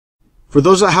For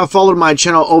those that have followed my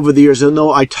channel over the years, they'll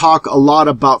know I talk a lot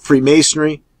about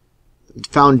Freemasonry. The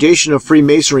foundation of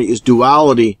Freemasonry is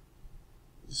duality.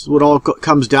 This is what all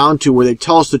comes down to, where they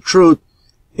tell us the truth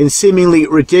in seemingly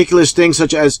ridiculous things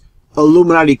such as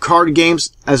Illuminati card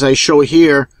games, as I show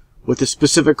here with the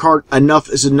specific card, Enough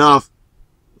is Enough.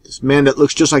 This man that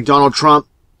looks just like Donald Trump.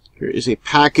 Here is a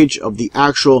package of the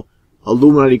actual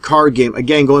Illuminati card game.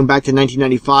 Again, going back to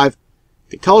 1995.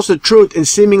 They tell us the truth in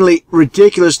seemingly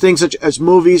ridiculous things such as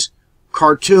movies,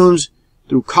 cartoons,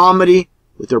 through comedy,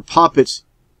 with their puppets.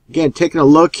 Again, taking a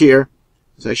look here,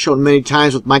 as I've shown many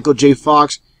times with Michael J.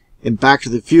 Fox in Back to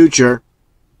the Future.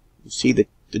 You see the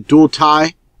dual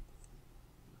tie,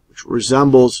 which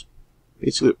resembles,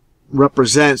 basically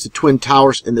represents the Twin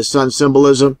Towers and the sun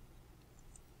symbolism.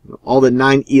 All the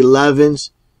 9/11s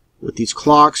with these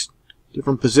clocks,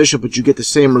 different position, but you get the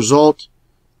same result.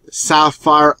 The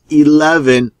Sapphire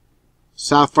 11,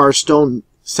 sapphire stone,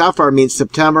 sapphire means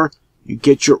September. You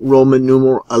get your Roman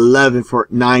numeral 11 for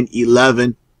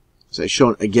 9/11, as I've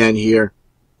shown again here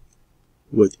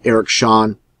with Eric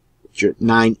Shawn, with your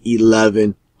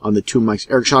 9/11 on the two mics.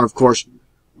 Eric Shawn, of course,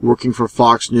 working for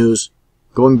Fox News,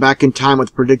 going back in time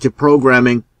with predictive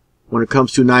programming when it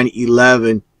comes to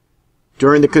 9/11.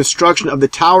 During the construction of the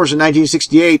towers in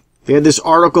 1968, they had this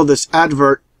article, this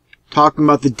advert, talking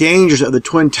about the dangers of the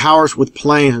Twin Towers with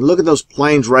planes. And look at those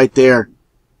planes right there.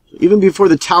 Even before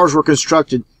the towers were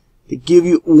constructed, they give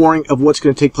you a warning of what's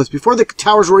going to take place. Before the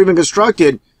towers were even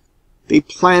constructed, they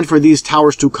planned for these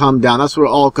towers to come down. That's what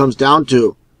it all comes down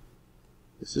to.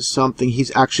 This is something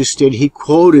he's actually stated. He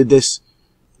quoted this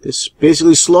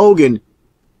basically slogan.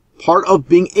 Part of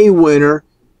being a winner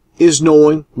is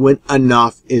knowing when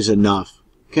enough is enough.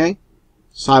 Okay?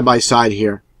 Side by side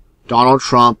here. Donald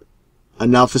Trump,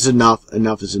 enough is enough,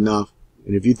 enough is enough.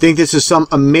 And if you think this is some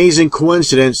amazing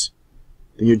coincidence,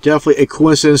 then you're definitely a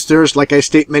coincidence theorist, like I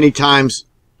state many times.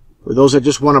 For those that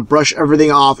just want to brush everything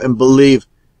off and believe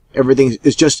everything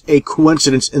is just a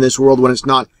coincidence in this world when it's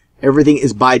not. Everything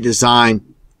is by design.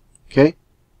 Okay?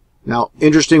 Now,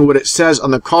 interesting what it says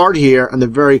on the card here on the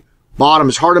very bottom.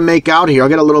 It's hard to make out here. I'll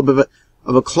get a little bit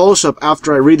of a close-up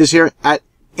after I read this here. At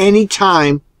any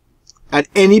time, at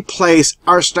any place,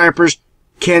 our snipers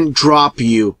can drop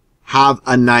you. Have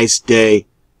a nice day.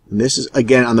 And this is,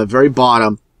 again, on the very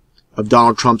bottom of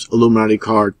Donald Trump's Illuminati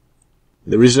card.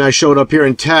 The reason I showed up here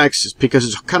in text is because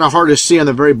it's kind of hard to see on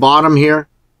the very bottom here.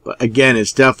 But again,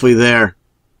 it's definitely there.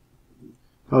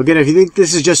 Now, again, if you think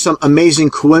this is just some amazing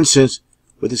coincidence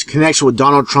with this connection with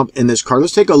Donald Trump in this card,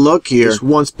 let's take a look here. This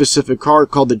one specific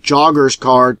card called the Joggers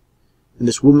card. And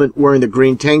this woman wearing the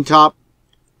green tank top.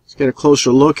 Let's get a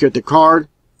closer look here at the card.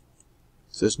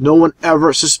 It says, no one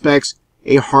ever suspects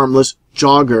a harmless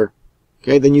jogger.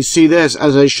 Okay, then you see this,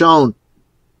 as I've shown.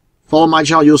 Follow my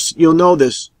channel, you'll know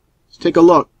this. Let's take a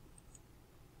look.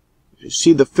 You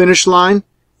see the finish line,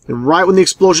 and right when the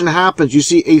explosion happens, you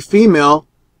see a female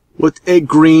with a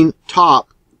green top.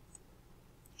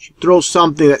 She throws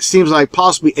something that seems like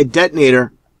possibly a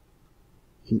detonator.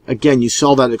 And again, you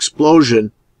saw that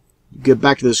explosion. You get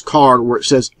back to this card where it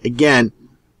says, again,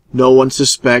 no one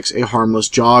suspects a harmless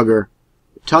jogger.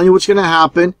 They're telling you what's going to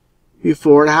happen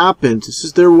before it happens. This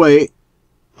is their way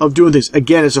of doing things.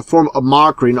 Again, it's a form of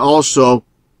mockery and also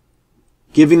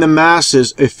giving the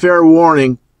masses a fair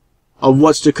warning of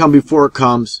what's to come before it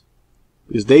comes,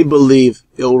 because they believe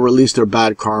it will release their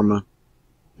bad karma.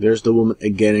 There's the woman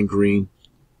again in green.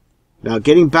 Now,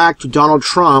 getting back to Donald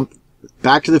Trump,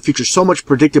 Back to the Future, so much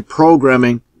predictive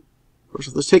programming.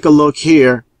 First, let's take a look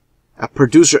here at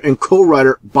producer and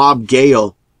co-writer Bob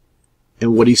Gale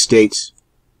and what he states.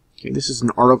 Okay, this is an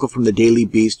article from the Daily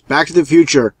Beast. Back to the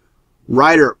Future,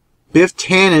 writer Biff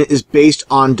Tannen is based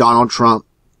on Donald Trump.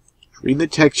 Read the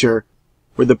text here,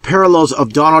 where the parallels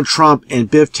of Donald Trump and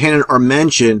Biff Tannen are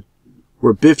mentioned,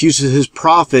 where Biff uses his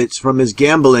profits from his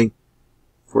gambling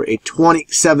for a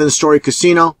 27-story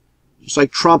casino, just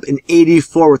like Trump in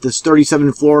 84 with his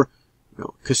 37-floor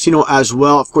casino as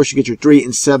well. Of course, you get your 3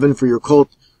 and 7 for your cult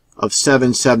of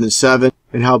 777.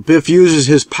 And how Biff uses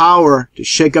his power to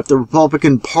shake up the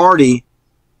Republican Party,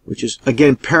 which is,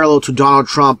 again, parallel to Donald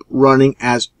Trump running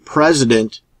as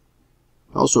president.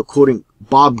 Also quoting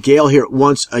Bob Gale here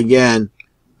once again.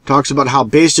 Talks about how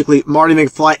basically Marty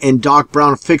McFly and Doc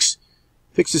Brown fix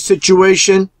the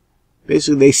situation.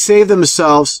 Basically, they save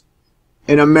themselves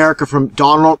in America from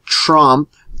Donald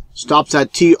Trump. Stops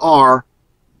at TR.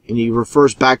 And he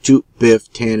refers back to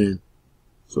Biff Tannen.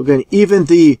 So again, even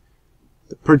the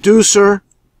producer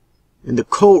and the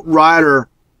co-writer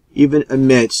even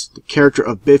admits the character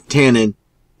of Biff Tannen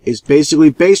is basically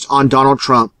based on Donald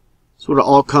Trump. That's what it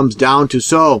all comes down to.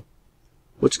 So,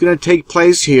 what's going to take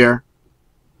place here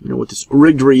with this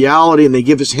rigged reality, and they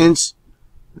give us hints,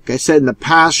 like I said in the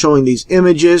past, showing these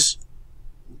images.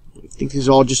 I think these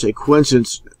are all just a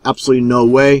coincidence. Absolutely no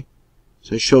way.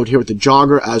 So I showed here with the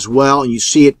jogger as well, and you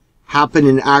see it happen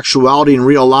in actuality in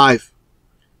real life.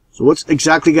 So what's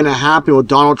exactly going to happen with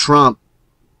Donald Trump?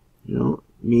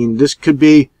 This could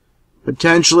be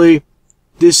potentially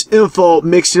disinfo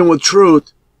mixed in with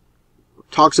truth.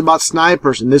 Talks about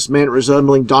snipers and this man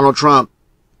resembling Donald Trump.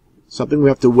 Something we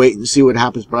have to wait and see what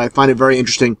happens, but I find it very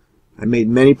interesting. I made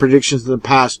many predictions in the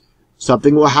past.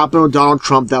 Something will happen with Donald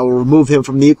Trump that will remove him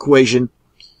from the equation,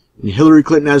 and Hillary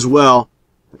Clinton as well.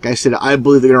 Like I said, I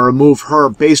believe they're going to remove her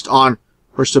based on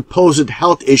her supposed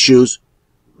health issues.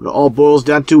 What it all boils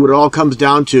down to, what it all comes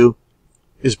down to,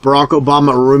 is Barack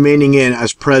Obama remaining in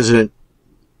as president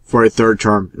for a third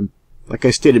term. And like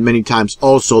I stated many times,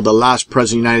 also the last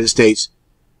president of the United States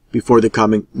before the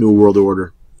coming New World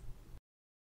Order.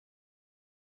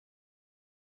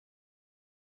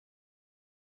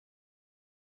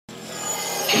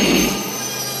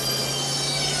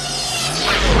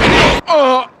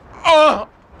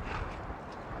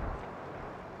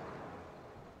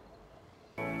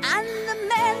 And the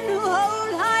men who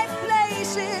hold high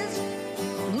places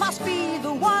must be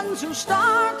the ones who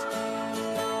start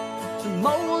to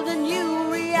mold a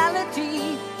new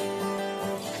reality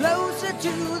closer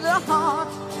to the heart,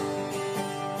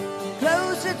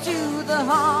 closer to the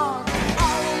heart.